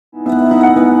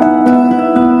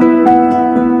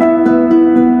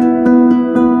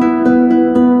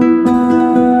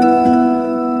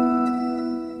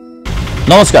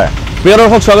নমস্কাৰ প্ৰিয়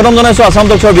দৰ্শক স্বাগতম জনাইছো আসাম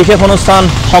টকছৰ বিশেষ অনুষ্ঠান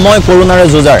সময় কৰোনাৰে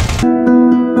জুজাৰ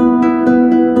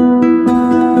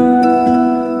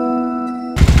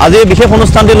আজি বিশেষ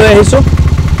অনুষ্ঠানটি লৈ আহিছো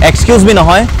এক্সকিউজ মি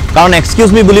নহয় কাৰণ এক্সকিউজ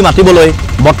মি বুলি মাতিবলৈ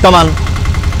বৰ্তমান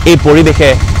এই পৰিবেশে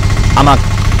আমাক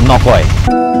নকয়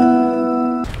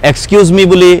এক্সকিউজ মি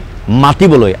বুলি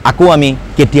মাতিবলৈ আকো আমি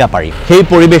কেতিয়া পাৰি সেই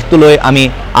পৰিবেশটো লৈ আমি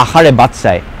আশাৰে বাট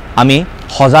চাই আমি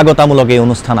সজাগতামূলক এই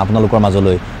অনুষ্ঠান আপোনালোকৰ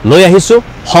মাজলৈ লৈ আহিছো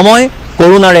সময়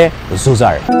কৰোনাৰে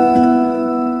জুজাৰ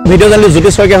ভিডিও জাৰ্নেলিষ্ট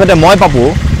জ্যোতি শইকীয়াৰ সৈতে মই পাপু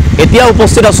এতিয়া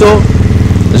উপস্থিত আছো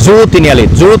জুৰু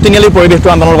তিনিআলিৰ পৰিবেশটো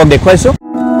আপোনালোকক দেখুৱাইছো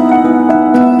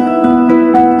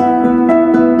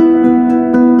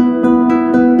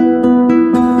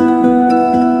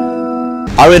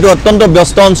আৰু এটো অত্যন্ত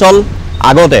ব্যস্ত অঞ্চল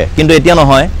আগতে কিন্তু এতিয়া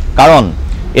নহয় কাৰণ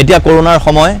এতিয়া কৰোনাৰ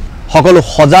সময় সকলো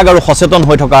সজাগ আৰু সচেতন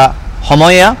হৈ থকা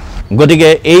সময়য়া গতিকে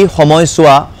এই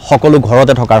সময়ছোৱা সকলো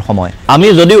ঘৰতে থকাৰ সময় আমি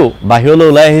যদিও বাহিৰলৈ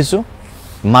ওলাই আহিছো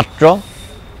মাত্ৰ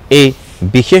এই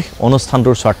বিশেষ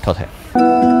অনুষ্ঠানটোৰ স্বাৰ্থতহে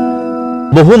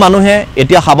বহু মানুহে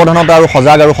এতিয়া সাৱধানতা আৰু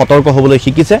সজাগ আৰু সতৰ্ক হ'বলৈ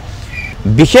শিকিছে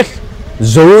বিশেষ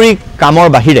জৰুৰী কামৰ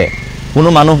বাহিৰে কোনো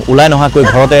মানুহ ওলাই নহাকৈ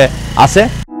ঘৰতে আছে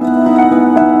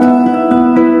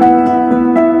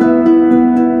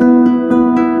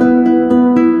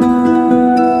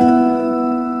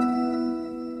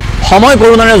সময়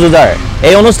কৰোনাৰে জুজাৰ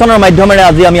এই অনুষ্ঠানৰ মাধ্যমেৰে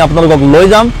আজি আমি আপোনালোকক লৈ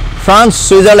যাম ফ্ৰান্স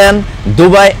সুইজাৰলেণ্ড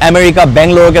ডুবাই আমেৰিকা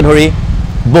বেংগলোৰকে ধৰি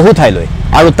বহু ঠাইলৈ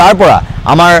আৰু তাৰ পৰা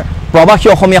আমাৰ প্ৰবাসী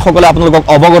অসমীয়াসকলে আপোনালোকক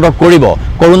অৱগত কৰিব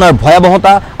কৰোনাৰ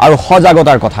ভয়াৱহতা আৰু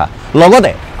সজাগতাৰ কথা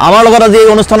লগতে আমাৰ লগত আজি এই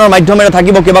অনুষ্ঠানৰ মাধ্যমেৰে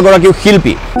থাকিব কেইবাগৰাকী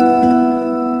শিল্পী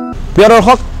প্ৰিয়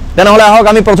দৰ্শক তেনেহলে আহক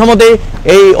আমি প্ৰথমতে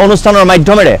এই অনুষ্ঠানৰ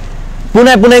মাধ্যমেৰে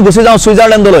পুনে গুছি যাওঁ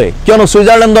সুইজাৰলেণ্ডলৈ কিয়নো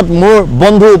সুইজাৰলেণ্ডত মোৰ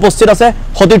বন্ধু উপস্থিত আছে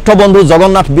সতীৰ্থ বন্ধু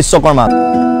জগন্নাথ বিশ্বকৰ্মা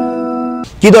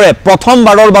কিদৰে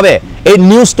প্ৰথমবাৰৰ বাবে এই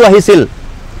নিউজটো আহিছিল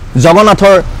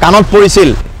জগন্নাথৰ কাণত পৰিছিল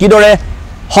কিদৰে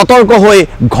সতৰ্ক হৈ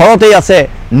ঘৰতেই আছে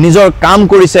নিজৰ কাম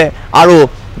কৰিছে আৰু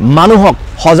মানুহক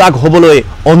সজাগ হ'বলৈ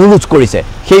অনুৰোধ কৰিছে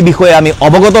সেই বিষয়ে আমি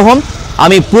অৱগত হ'ম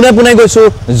আমি পুনে গৈছো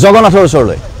জগন্নাথৰ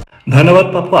ওচৰলৈ ধন্যবাদ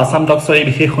পাপু আসাম টকছৰ এই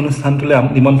বিশেষ অনুষ্ঠানটোলৈ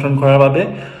নিমন্ত্ৰণ কৰাৰ বাবে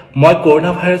মই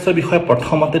কৰোনা ভাইৰাছৰ বিষয়ে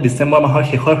প্ৰথমতে ডিসেম্বৰ মাহৰ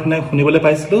শেষৰ দিনা শুনিবলৈ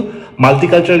পাইছিলো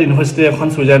মাল্টিকালচাৰেল ইউনিভাৰ্চিটি এখন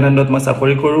সুইজাৰলেণ্ডত মই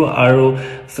চাকৰি কৰো আৰু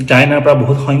চাইনাৰ পৰা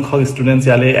বহুত সংখ্যক ষ্টুডেণ্টছ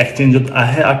ইয়ালৈ এক্সচেঞ্জত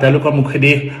আহে আৰু তেওঁলোকৰ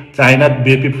মুখেদি চাইনাত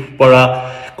বিয়পি পৰা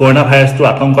কৰোনা ভাইৰাছটোৰ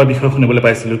আতংকৰ বিষয়ে শুনিবলৈ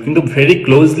পাইছিলো কিন্তু ভেৰি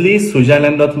ক্লোজলি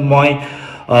সুইজাৰলেণ্ডত মই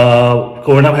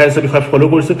কৰোনা ভাইৰাছৰ বিষয়ে ফলো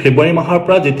কৰিছো ফেব্ৰুৱাৰী মাহৰ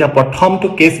পৰা যেতিয়া প্ৰথমটো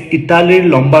কেছ ইটালীৰ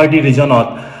লম্বাৰ্ডি ৰিজনত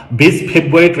 20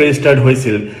 ফেব্ৰুৱাৰীত ৰেজিষ্টাৰ্ড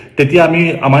হৈছিল তেতিয়া আমি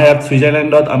আমাৰ ইয়াত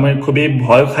সুইজাৰলেণ্ডত আমি খুবই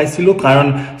ভয় খাইছিলো কাৰণ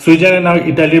সুইজাৰলেণ্ড আৰু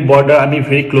ইটালীৰ বৰ্ডাৰ আমি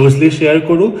ভেৰি ক্লোজলি শ্বেয়াৰ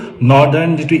কৰো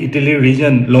নৰ্দাৰ্ণ যেটো ইটালীৰ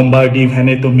ৰিজন লম্বাৰ্ডি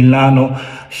ভেনেটো মিলানো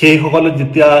সেই সকলো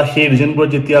যেতিয়া সেই ৰিজনবোৰ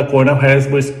যেতিয়া কৰোনা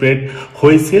ভাইৰাছবোৰ স্প্ৰেড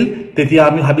হৈছিল তেতিয়া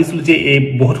আমি ভাবিছিলো যে এই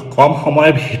বহুত কম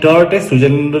সময়ৰ ভিতৰতে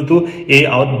সুইজাৰলেণ্ডতো এই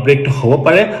আউটব্ৰেকটো হ'ব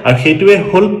পাৰে আৰু সেইটোৱে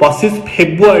হ'ল 25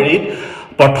 ফেব্ৰুৱাৰীত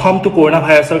প্ৰথমটো কৰোনা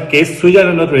ভাইৰাছৰ কেছ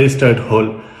সুইজাৰলেণ্ডত ৰেজিষ্টাৰ্ড হ'ল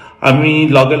আমি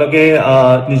লগে লগে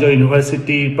নিজৰ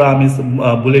ইউনিভাৰ্চিটিৰ পৰা আমি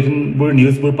বুলেটিনবোৰ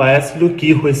নিউজবোৰ পাই আছিলো কি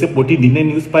হৈছে প্ৰতিদিনে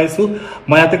নিউজ পাইছো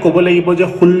মই ইয়াতে ক'ব লাগিব যে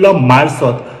 16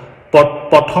 মাৰ্চত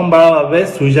প্ৰথমবাৰৰ বাবে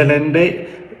সুইজাৰলেণ্ডে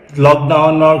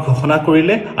লকডাউনৰ ঘোষণা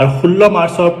কৰিলে আৰু 16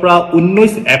 মাৰ্চৰ পৰা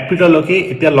 19 এপ্ৰিললৈকে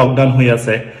এতিয়া লকডাউন হৈ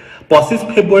আছে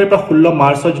 25 ফেব্ৰুৱাৰীৰ পৰা 16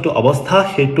 মাৰ্চৰ যেটো অৱস্থা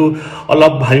হেতু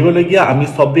অলপ ভাবিবলগীয়া আমি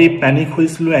সবেই প্যানিক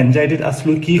হৈছিলো এনজাইটিত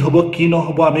আসলো কি হ'ব কি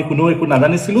নহব আমি কোনো একো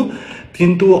নাজানিছিলো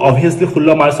কিন্তু অবভিয়াসলি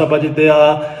 16 মাৰ্চৰ পৰা যেতিয়া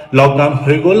লকডাউন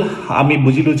হৈ গল আমি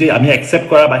বুজিলো যে আমি একসেপ্ট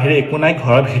কৰাৰ বাহিৰে একো নাই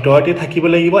ঘৰৰ ভিতৰতে থাকিব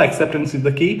লাগিব একসেপ্টেন্স ইজ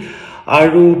দ্য কি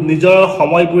আৰু নিজৰ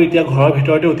সময়বোৰ এতিয়া ঘৰৰ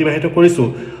ভিতৰতে অতিবাহিত কৰিছো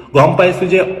গম পাইছো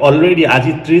যে অলৰেডি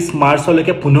আজি 30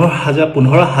 মাৰ্চলৈকে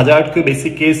 15000তকৈ বেছি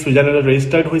কেছ সুইজাৰলেণ্ডত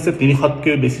ৰেজিষ্টাৰ্ড হৈছে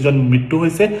 300তকৈ বেছিজন মৃত্যু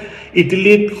হৈছে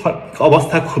ইটালীত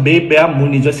অৱস্থা খুবেই বেয়া মোৰ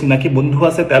নিজৰ চিনাকি বন্ধু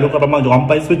আছে তেওঁলোকৰ পৰা মই গম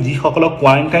পাইছো যিসকলক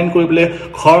কোৱাৰেণ্টাইন কৰিবলৈ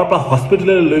ঘৰৰ পৰা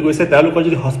হস্পিটেললৈ লৈ গৈছে তেওঁলোকৰ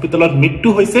যদি হস্পিটেলত মৃত্যু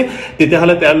হৈছে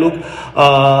তেতিয়াহলে তেওঁলোক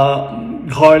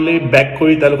ঘৰলৈ বেক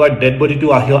কৰি তেওঁলোকৰ ডেড বডিটো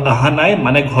আহা নাই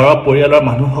মানে ঘৰৰ পৰিয়ালৰ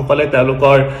মানুহসকলে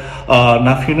তেওঁলোকৰ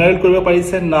না ফিউনাৰেল কৰিব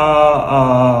পাৰিছে না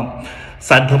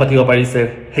সাধ্য পাতিব পাৰিছে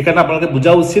হেকাৰণে আপোনালোকে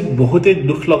বুজা উচিত বহুতে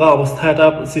দুখ লগা অৱস্থা এটা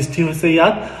সৃষ্টি হৈছে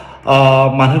ইয়াত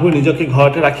মানুহবোৰ নিজকে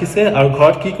ঘৰতে ৰাখিছে আৰু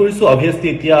ঘৰত কি কৰিছো অবভিয়াসলি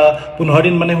এতিয়া 15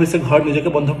 দিন মানে হৈছে ঘৰ নিজকে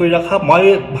বন্ধ কৰি ৰাখা মই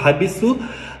ভাবিছো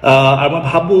আৰু মই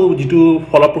ভাবো যেটো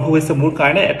ফলপ্ৰসূ হৈছে মোৰ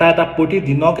কাৰণে এটা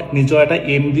প্ৰতিদিনক নিজৰ এটা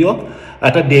এম দিয়ক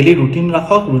এটা ডেইলি ৰুটিন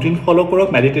ৰাখক ৰুটিন ফলো কৰক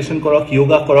মেডিটেশন কৰক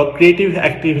যোগা কৰক ক্ৰিয়েটিভ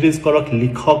এক্টিভিটিজ কৰক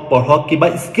লিখক পঢ়ক কিবা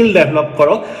স্কিল ডেভেলপ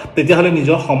কৰক তেতিয়াহলে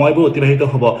নিজৰ সময়বোৰ অতিবাহিত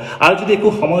হ'ব আৰু যদি একো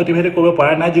সময় অতিবাহিত কৰিব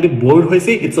পৰা নাই যদি বৰ্ড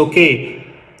হৈছে ইটস ওকে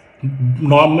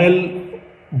নৰ্মেল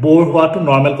বৰ হোৱাটো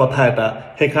নৰ্মেল কথা এটা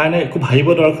সেইকাৰণে একো ভাবিব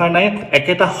দৰকাৰ নাই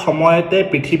একেটা সময়তে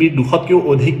পৃথিৱীৰ 200তকৈও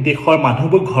অধিক দেশৰ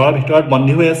মানুহবোৰ ঘৰৰ ভিতৰত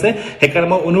বন্দী হৈ আছে সেইকাৰণে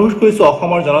মই অনুৰোধ কৰিছো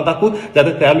অসমৰ জনতাকো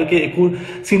যাতে তেওঁলোকে একো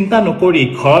চিন্তা নকৰি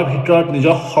ঘৰৰ ভিতৰত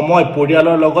নিজৰ সময়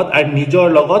পৰিয়ালৰ লগত আৰু নিজৰ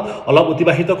লগত অলপ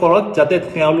অতিবাহিত কৰক যাতে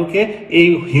তেওঁলোকে এই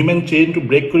হিউম্যান চেইনটো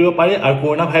ব্ৰেক কৰিব পাৰে আৰু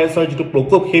কৰোনা ভাইৰাছৰ যিটো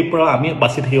প্ৰকোপ সেই পৰা আমি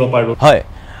বাচি থাকিব পাৰো হয়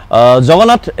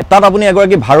জগন্নাথ তাত আপুনি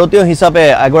এগৰাকী ভাৰতীয় হিচাপে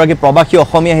এগৰাকী প্ৰবাসী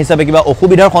অসমীয়া হিচাপে কিবা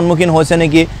অসুবিধাৰ সন্মুখীন হৈছে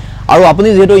নেকি আৰু আপুনি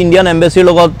যেহেতু ইণ্ডিয়ান এম্বাসিৰ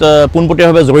লগত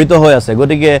পোনপটীয়াভাৱে জড়িত হৈ আছে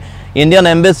গতিকে ইণ্ডিয়ান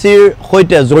এম্বাসিৰ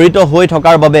সৈতে জড়িত হৈ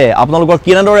থকাৰ বাবে আপোনালোকৰ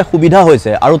কিনেদৰে সুবিধা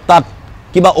হৈছে আৰু তাত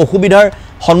কিবা অসুবিধাৰ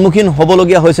সন্মুখীন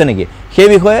হ'বলগীয়া হৈছে নেকি সেই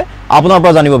বিষয়ে আপোনাৰ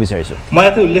পৰা জানিব বিচাৰিছো মই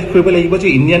এটা উল্লেখ কৰিব লাগিব যে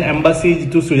ইণ্ডিয়ান এম্বাসি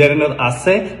যিটো সুইজাৰলেণ্ডত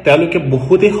আছে তেওঁলোকে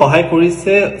বহুতে সহায়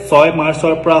কৰিছে 6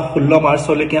 মাৰ্চৰ পৰা 16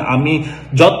 মাৰ্চলৈকে আমি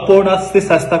যৎপৰোনাস্তি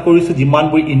চেষ্টা কৰিছো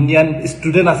যিমানবোৰ ইণ্ডিয়ান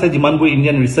ষ্টুডেণ্ট আছে যিমানবোৰ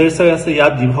ইণ্ডিয়ান ৰিচাৰ্চাৰ আছে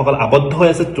ইয়াত যিসকল আবদ্ধ হৈ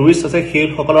আছে টুৰিষ্ট আছে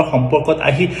সেইসকলৰ সম্পৰ্কত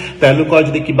আহি তেওঁলোকৰ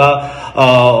যদি কিবা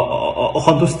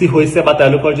অসন্তুষ্টি হৈছে বা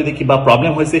তেওঁলোকৰ যদি কিবা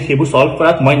প্ৰব্লেম হৈছে সেইবোৰ সলভ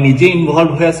কৰাত মই নিজে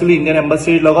ইনভলভ হৈ আছিলো ইণ্ডিয়ান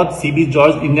এম্বাসিৰ লগত সিবি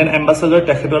জৰ্জ ইণ্ডিয়ান এম্বাসাডাৰ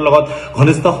তেখেতৰ লগত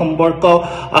ঘনিষ্ঠ সম্পৰ্ক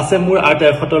আছে মোৰ আৰু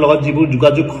তেখেতৰ লগত যিবোৰ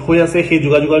যোগাযোগ হৈ আছে সেই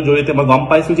যোগাযোগৰ জৰিয়তে মই গম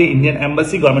পাইছো যে ইণ্ডিয়ান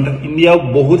এম্বাসি গভৰ্ণমেণ্ট অফ ইণ্ডিয়াও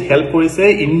বহুত হেল্প কৰিছে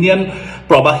ইণ্ডিয়ান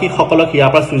প্ৰবাসীসকলক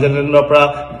ইয়াৰ পৰা ছুইজাৰলেণ্ডৰ পৰা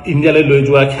ইণ্ডিয়ালৈ লৈ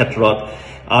যোৱাৰ ক্ষেত্ৰত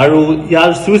আৰু ইয়াৰ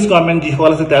সুইচ গভৰ্ণমেণ্ট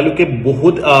যিসকল আছে তেওঁলোকে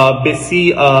বহুত বেছি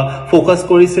ফোকাছ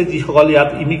কৰিছে যিসকল ইয়াত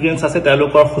ইমিগ্ৰেণ্টছ আছে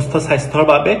তেওঁলোকৰ সুস্থ স্বাস্থ্যৰ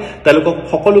বাবে তেওঁলোকক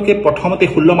সকলোকে প্ৰথমতে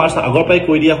 16 মাৰ্চ আগৰ পৰাই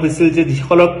কৈ দিয়া হৈছিল যে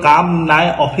যিসকলৰ কাম নাই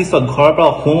অফিচত ঘৰৰ পৰা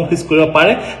হোম অফিচ কৰিব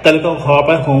পাৰে তেওঁলোকক ঘৰৰ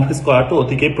পৰা হোম অফিচ কৰাটো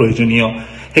অতিকৈ প্ৰয়োজনীয়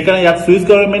সেইকাৰণে ইয়াত সুইচ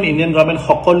গভৰ্ণমেণ্ট ইণ্ডিয়ান গভৰ্ণমেণ্ট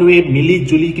সকলোৱে মিলি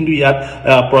জুলি কিন্তু ইয়াত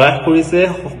প্ৰয়াস কৰিছে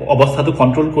অৱস্থাটো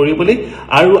কণ্ট্ৰোল কৰিবলৈ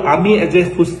আৰু আমি এজ এ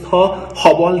সুস্থ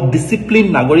সবল ডিসিপ্লিন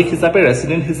নাগৰিক হিচাপে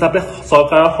ৰেচিডেণ্ট হিচাপে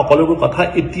চৰকাৰৰ সকলোবোৰ কথা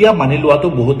এতিয়া মানি লোৱাটো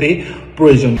বহুতেই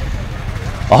প্ৰয়োজনীয়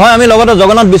হয় আমি লগতে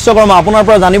জগন্নাথ বিশ্বকৰ্মা আপোনাৰ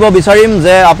পৰা জানিব বিচাৰিম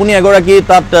যে আপুনি এগৰাকী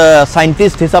তাত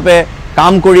সাইন্টিষ্ট হিচাপে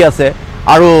কাম কৰি আছে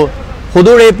আৰু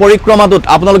সুদূৰ এই পৰিক্ৰমাটোত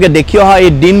আপোনালোকে দেখি অহা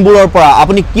এই দিনবোৰৰ পৰা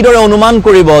আপুনি কিদৰে অনুমান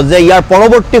কৰিব যে ইয়াৰ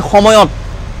পৰৱৰ্তী সময়ত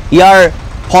ইয়াৰ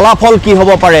ফলাফল কি হ'ব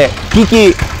পাৰে কি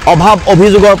অভাৱ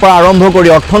অভিযোগৰ পৰা আৰম্ভ কৰি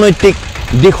অৰ্থনৈতিক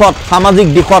দিশত সামাজিক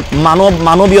দিশত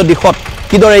মানৱীয় দিশত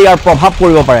কিদৰে ইয়াৰ প্ৰভাৱ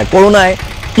পৰিব পাৰে কৰোনাই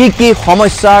কি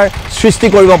সমস্যাৰ সৃষ্টি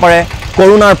কৰিব পাৰে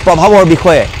কৰোনাৰ প্ৰভাৱৰ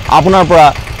বিষয়ে আপোনাৰ পৰা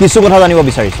কিছু কথা জানিব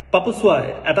বিচাৰিছো পাপু সোৱা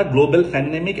এটা গ্লোবেল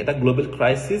পেণ্ডেমিক এটা গ্লোবেল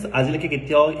ক্ৰাইচিছ আজিলৈকে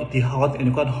কেতিয়াও ইতিহাসত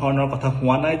এনেকুৱা ধৰণৰ কথা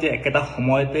হোৱা নাই যে একেটা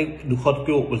সময়তে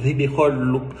 200তকৈও অধিক দেশৰ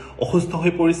লোক অসুস্থ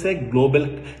হৈ পৰিছে গ্লোবেল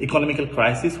ইকনমিকেল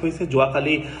ক্ৰাইচিছ হৈছে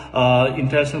যোৱাকালি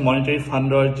ইণ্টাৰনেশ্যনেল মনিটাৰী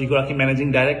ফাণ্ডৰ যিগৰাকী মেনেজিং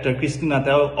ডাইৰেক্টৰ ক্ৰিষ্টিনা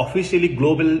তেওঁ অফিচিয়েলি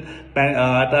গ্লোবেল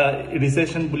এটা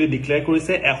ৰিচেশ্যন বুলি ডিক্লেয়াৰ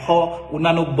কৰিছে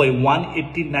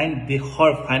 189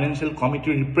 দেশৰ ফাইনেন্সিয়েল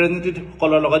কমিটিৰ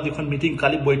ৰিপ্ৰেজেণ্টেটিভসকলৰ লগত যিখন মিটিং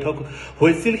কালি বৈঠক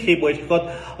হৈছিল সেই বৈঠকত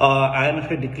IMF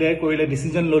ডিক্লেয়াৰ কৰিলে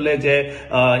ডিচিজন ললে যে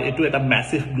এটো এটা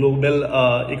ম্যাসিভ গ্লোবেল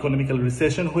ইকনমিকেল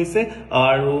ৰিসেশন হৈছে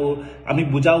আৰু আমি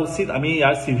বুজা উচিত আমি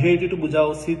ইয়াৰ সিভিয়াৰিটিটো বুজা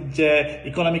উচিত যে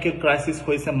ইকনমিকেল ক্ৰাইসিস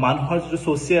হৈছে মানুহৰ যে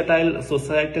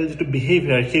সোসাইটাল যেটো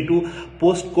বিহেভিয়াৰ হেতু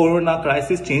পোষ্ট কৰোনা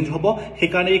ক্ৰাইসিস চেঞ্জ হ'ব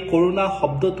সেইকাৰণে এই কৰোনা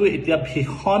শব্দটো এতিয়া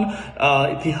ভীষণ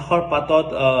ইতিহাসৰ পাতত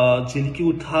জিলিকি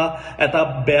উঠা এটা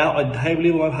বেয়া অধ্যায় বুলি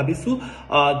মই ভাবিছো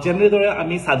যেনেদৰে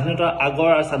আমি স্বাধীনতাৰ আগৰ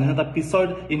আৰু স্বাধীনতাৰ পিছৰ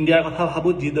ইণ্ডিয়াৰ কথা ভাবো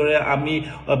যিদৰে আমি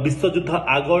বিশ্বযুদ্ধৰ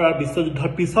আগৰ আৰু বিশ্বযুদ্ধৰ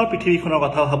পিছৰ পৃথিৱীখনৰ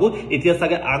কথা ভাবো এতিয়া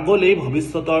চাগে আগলৈ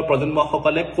ভৱিষ্যতৰ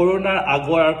প্ৰজন্মসকলে কৰোনাৰ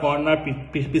আগৰ আৰু কৰোনাৰ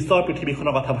পিছৰ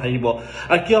পৃথিৱীখনৰ কথা ভাবিব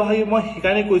আৰু কিয় ভাবিব মই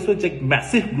সেইকাৰণে কৈছো যে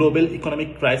ম্যাসিভ গ্লোবেল ইকনমিক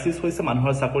ক্ৰাইসিস হৈছে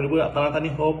মানুহৰ চাকৰিবোৰ আটানাটানি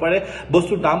হ'ব পাৰে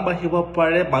বস্তুৰ দাম বাঢ়িব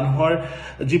পাৰে মানুহৰ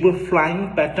যিবোৰ ফ্লাইং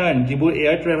প্যাটাৰ্ন যিবোৰ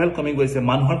এয়াৰ ট্ৰেভেল কমি গৈছে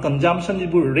মানুহৰ কনজাম্পশন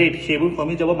যিবোৰ ৰেট সেইবোৰ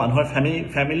কমি যাব মানুহৰ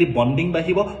ফ্যামিলি বন্ডিং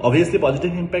বাঢ়িব অবভিয়াসলি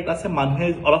পজিটিভ ইম্প্যাক্ট আছে মানুহে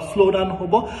অলপ স্লো ডাউন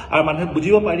হ'ব আৰু মানুহে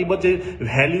বুজিব পাৰিব যে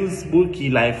ভ্যালুজবোৰ কি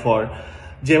লাইফৰ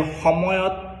যে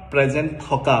সময়ত প্ৰেজেন্ট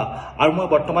থকা আৰু মই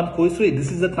বৰ্তমান কৈছো this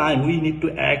is the time we need to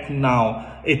act নাও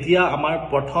এতিয়া আমাৰ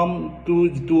প্ৰথমটো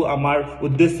যেটো আমাৰ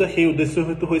উদ্দেশ্য সেই উদ্দেশ্য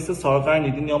হৈছে চৰকাৰ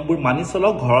নীতি নিয়মবোৰ মানি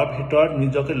চলক ঘৰৰ ভিতৰত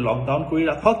নিজকে লকডাউন কৰি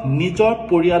ৰাখক নিজৰ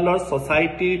পৰিয়ালৰ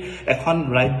সোসাইটিৰ এখন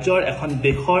ৰাজ্যৰ এখন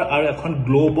দেশৰ আৰু এখন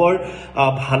গ্লোবৰ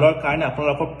ভালৰ কাৰণে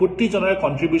আপোনালোকৰ প্ৰতিজনৰ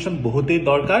কন্ট্ৰিবিউশন বহুতেই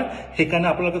দৰকাৰ সেইকাৰণে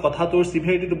আপোনালোকে কথাটোৰ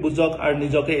সিভিয়াৰিটিটো বুজক আৰু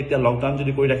নিজকে এতিয়া লকডাউন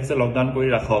যদি কৰি ৰাখিছে লকডাউন কৰি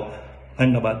ৰাখক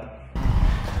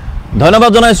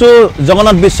ধন্যবাদ জনাইছো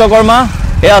জগন্নাথ বিশ্বকৰ্মা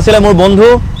এয়া আছিল মোৰ বন্ধু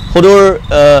সুদূৰ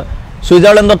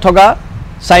সুইজাৰলেণ্ডত থকা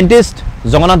সাইন্টিষ্ট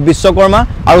জগন্নাথ বিশ্বকৰ্মা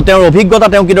আৰু তেওঁৰ অভিজ্ঞতা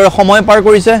তেওঁ কিদৰে সময় পাৰ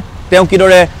কৰিছে তেওঁ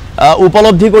কিদৰে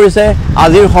উপলব্ধি কৰিছে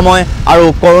আজিৰ সময় আৰু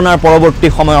কৰোনাৰ পৰৱৰ্তী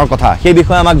সময়ৰ কথা সেই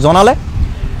বিষয়ে আমাক জনালে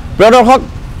প্ৰিয় দৰ্শক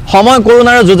সময়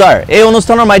কৰোনাৰে জুজাৰ এই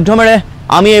অনুষ্ঠানৰ মাধ্যমেৰে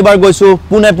আমি এবাৰ গৈছো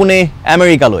পুনে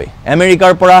আমেৰিকালৈ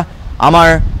আমেৰিকাৰ পৰা আমাৰ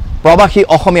প্ৰবাসী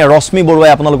অসমীয়া ৰশ্মি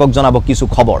বৰুৱাই আপোনালোকক জনাব কিছু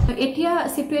খবৰ এতিয়া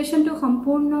সিচুৱেশনটো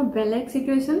সম্পূৰ্ণ বেলেগ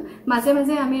সিচুৱেশন মাজে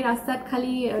মাজে আমি ৰাস্তাত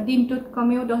খালি দিনটোত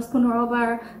কমেও 10-15 বাৰ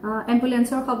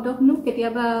এম্বুলেন্সৰ শব্দ শুনো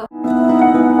কেতিয়াবা